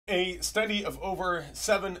A study of over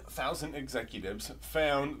 7,000 executives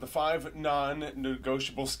found the 5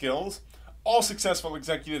 non-negotiable skills all successful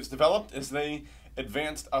executives developed as they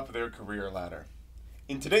advanced up their career ladder.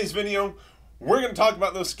 In today's video, we're going to talk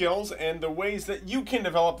about those skills and the ways that you can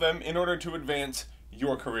develop them in order to advance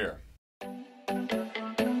your career.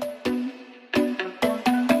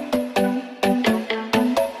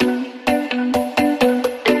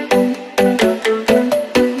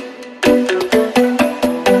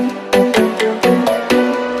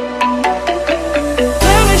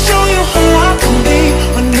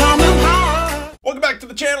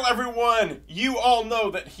 Channel, everyone. You all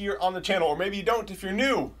know that here on the channel, or maybe you don't if you're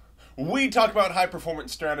new, we talk about high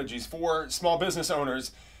performance strategies for small business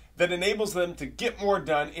owners that enables them to get more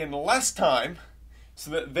done in less time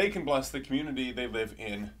so that they can bless the community they live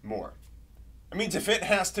in more. It means if it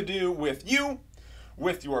has to do with you,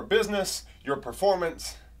 with your business, your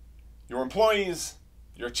performance, your employees,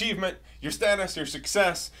 your achievement, your status, your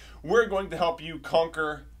success, we're going to help you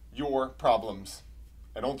conquer your problems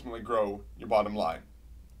and ultimately grow your bottom line.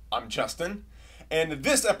 I'm Justin, and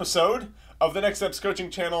this episode of the Next Steps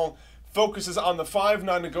Coaching Channel focuses on the 5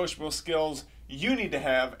 non-negotiable skills you need to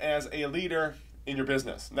have as a leader in your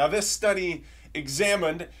business. Now, this study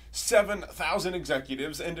examined 7,000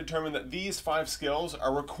 executives and determined that these 5 skills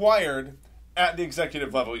are required at the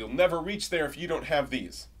executive level. You'll never reach there if you don't have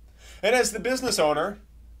these. And as the business owner,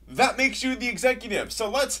 that makes you the executive. So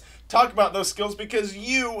let's talk about those skills because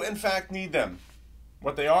you, in fact, need them.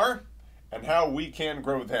 What they are, and how we can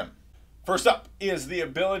grow them. First up is the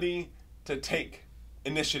ability to take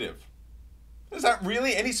initiative. Is that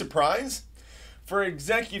really any surprise? For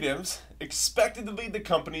executives expected to lead the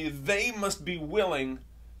company, they must be willing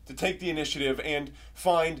to take the initiative and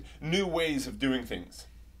find new ways of doing things.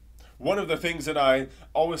 One of the things that I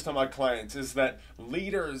always tell my clients is that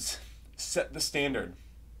leaders set the standard.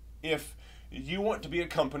 If you want to be a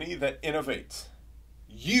company that innovates,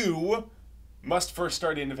 you must first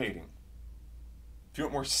start innovating. If you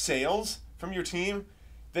want more sales from your team,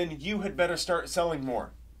 then you had better start selling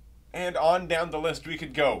more. And on down the list we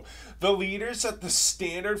could go. The leaders set the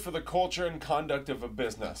standard for the culture and conduct of a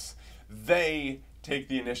business. They take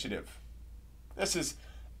the initiative. This is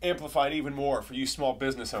amplified even more for you small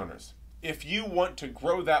business owners. If you want to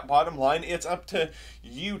grow that bottom line, it's up to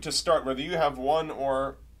you to start, whether you have 1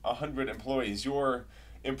 or 100 employees. Your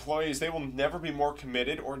employees, they will never be more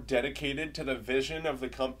committed or dedicated to the vision of the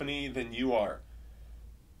company than you are.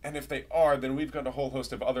 And if they are, then we've got a whole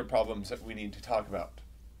host of other problems that we need to talk about.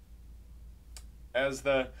 As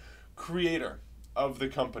the creator of the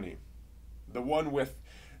company, the one with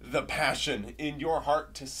the passion in your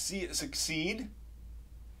heart to see it succeed,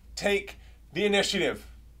 take the initiative.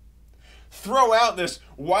 Throw out this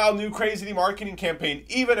wild new crazy marketing campaign,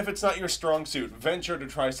 even if it's not your strong suit. Venture to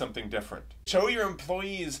try something different. Show your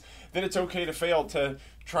employees that it's okay to fail, to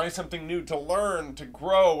try something new, to learn, to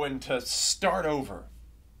grow, and to start over.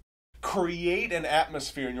 Create an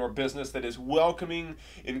atmosphere in your business that is welcoming,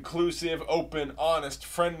 inclusive, open, honest,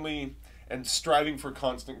 friendly, and striving for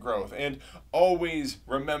constant growth. And always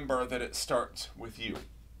remember that it starts with you.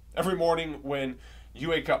 Every morning when you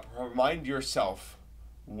wake up, remind yourself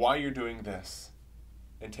why you're doing this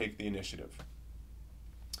and take the initiative.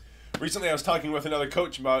 Recently, I was talking with another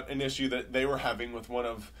coach about an issue that they were having with one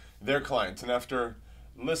of their clients. And after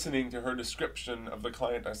listening to her description of the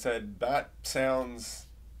client, I said, that sounds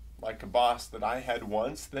like a boss that I had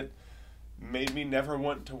once that made me never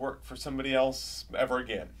want to work for somebody else ever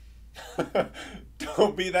again.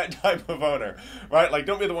 Don't be that type of owner, right? Like,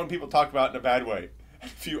 don't be the one people talk about in a bad way.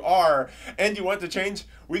 If you are, and you want to change,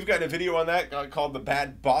 we've got a video on that called the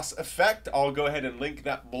Bad Boss Effect. I'll go ahead and link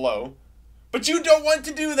that below. But you don't want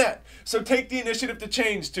to do that. So take the initiative to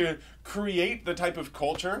change, to create the type of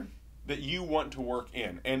culture that you want to work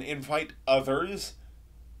in and invite others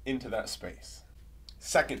into that space.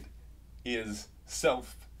 Second is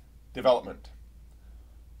self-development.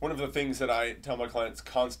 One of the things that I tell my clients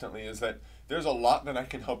constantly is that there's a lot that I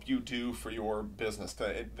can help you do for your business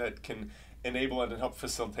that can enable it and help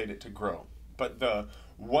facilitate it to grow. But the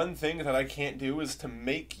one thing that I can't do is to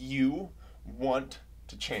make you want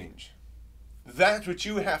to change. That's what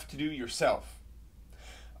you have to do yourself.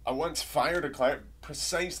 I once fired a client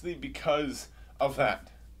precisely because of that.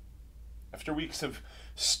 After weeks of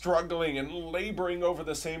struggling and laboring over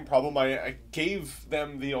the same problem, I gave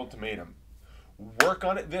them the ultimatum. Work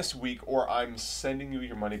on it this week or I'm sending you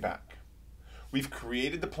your money back. We've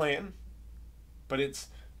created the plan, but it's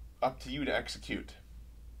up to you to execute.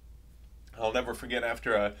 I'll never forget,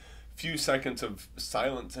 after a few seconds of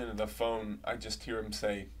silence into the phone, I just hear him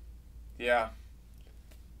say, yeah,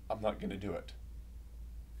 I'm not going to do it.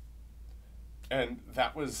 And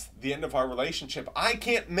that was the end of our relationship. I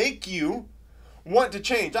can't make you want to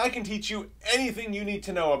change. I can teach you anything you need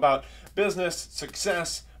to know about business,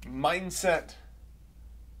 success, mindset,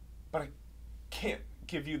 but I can't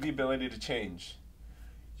give you the ability to change.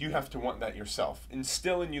 You have to want that yourself.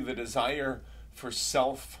 Instill in you the desire for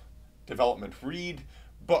self-development. Read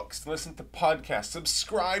books, listen to podcasts,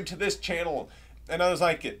 subscribe to this channel and others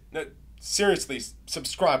like it. Seriously,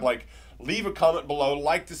 subscribe, leave a comment below,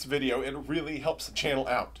 like this video. It really helps the channel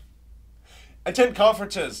out. Attend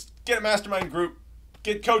conferences, get a mastermind group,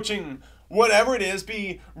 get coaching, whatever it is,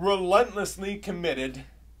 be relentlessly committed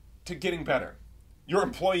to getting better. Your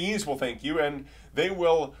employees will thank you, and they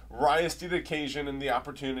will rise to the occasion and the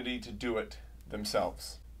opportunity to do it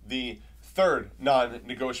themselves. The third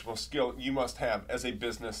non-negotiable skill you must have as a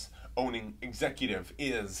business owning executive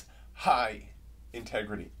is high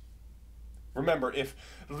integrity. Remember, if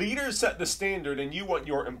leaders set the standard and you want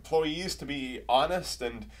your employees to be honest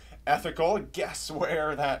and ethical, guess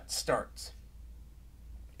where that starts?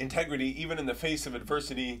 Integrity, even in the face of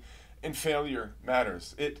adversity and failure,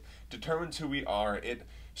 matters. It determines who we are. It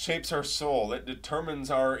shapes our soul. It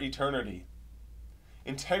determines our eternity.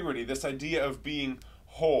 Integrity, this idea of being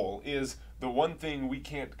whole, is the one thing we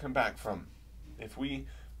can't come back from. If we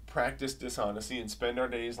practice dishonesty and spend our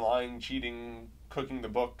days lying, cheating, cooking the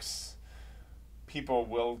books, people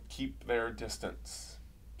will keep their distance.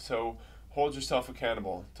 So hold yourself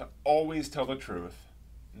accountable to always tell the truth,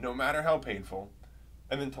 no matter how painful,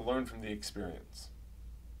 and then to learn from the experience.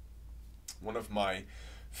 One of my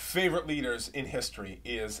favorite leaders in history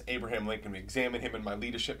is Abraham Lincoln. We examine him in my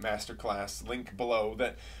leadership masterclass, link below.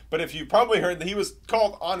 But if you probably heard that he was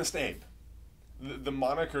called Honest Abe. The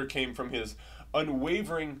moniker came from his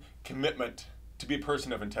unwavering commitment to be a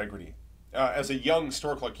person of integrity. As a young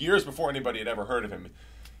store clerk, years before anybody had ever heard of him,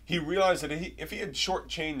 he realized that if he had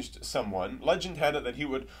shortchanged someone, legend had it that he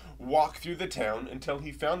would walk through the town until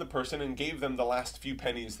he found the person and gave them the last few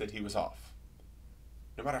pennies that he was off.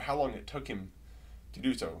 No matter how long it took him to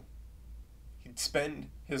do so, he'd spend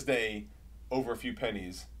his day over a few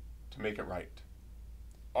pennies to make it right.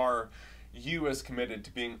 Are you as committed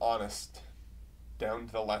to being honest down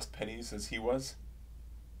to the last pennies as he was?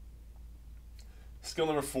 Skill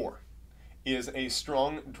number 4 is a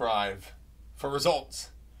strong drive for results.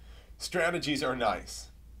 Strategies are nice.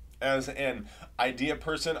 As an idea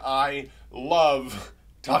person, I love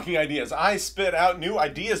talking ideas. I spit out new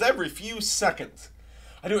ideas every few seconds.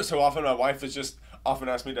 I do it so often, my wife has just often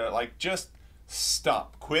asked me to just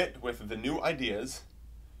stop, quit with the new ideas,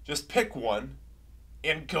 just pick one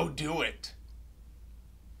and go do it.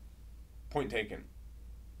 Point taken.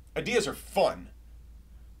 Ideas are fun,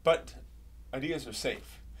 but ideas are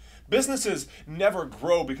safe. Businesses never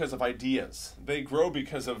grow because of ideas. They grow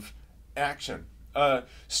because of action. A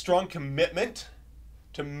strong commitment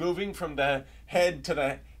to moving from the head to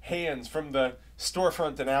the hands, from the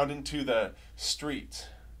storefront and out into the street.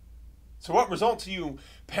 So what results are you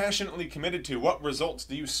passionately committed to? What results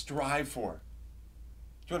do you strive for?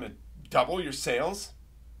 Do you want to double your sales?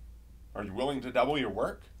 Are you willing to double your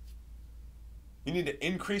work? You need to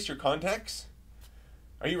increase your contacts?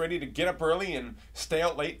 Are you ready to get up early and stay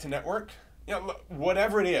out late to network?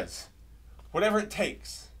 Whatever it is, whatever it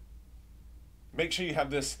takes. Make sure you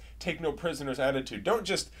have this take no prisoners attitude. Don't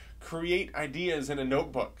just create ideas in a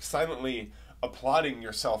notebook, silently applauding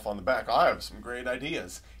yourself on the back. I have some great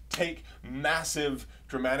ideas. Take massive,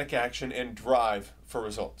 dramatic action and drive for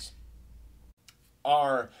results.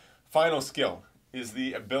 Our final skill is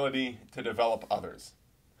the ability to develop others.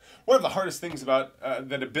 One of the hardest things about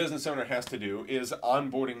that a business owner has to do is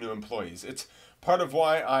onboarding new employees. It's part of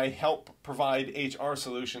why I help provide HR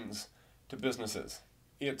solutions to businesses.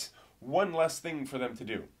 It's one less thing for them to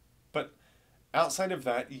do. But outside of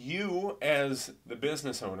that, you as the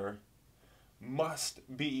business owner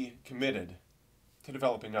must be committed to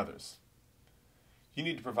developing others. You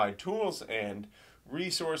need to provide tools and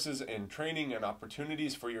resources and training and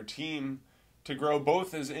opportunities for your team to grow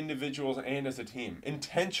both as individuals and as a team.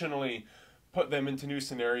 Intentionally put them into new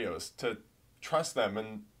scenarios, to trust them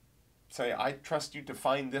and say, I trust you to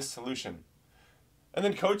find this solution. And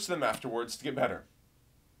then coach them afterwards to get better.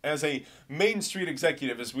 As a Main Street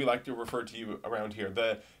executive, as we like to refer to you around here,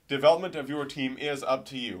 the development of your team is up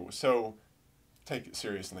to you. So take it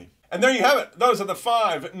seriously. And there you have it. Those are the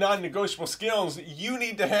 5 non-negotiable skills you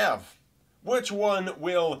need to have. Which one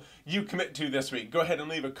will you commit to this week? Go ahead and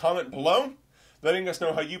leave a comment below, letting us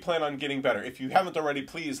know how you plan on getting better. If you haven't already,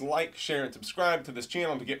 please like, share, and subscribe to this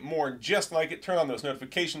channel to get more just like it. Turn on those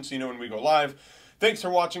notifications so you know when we go live. Thanks for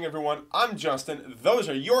watching, everyone. I'm Justin. Those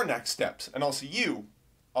are your next steps, and I'll see you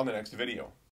on the next video.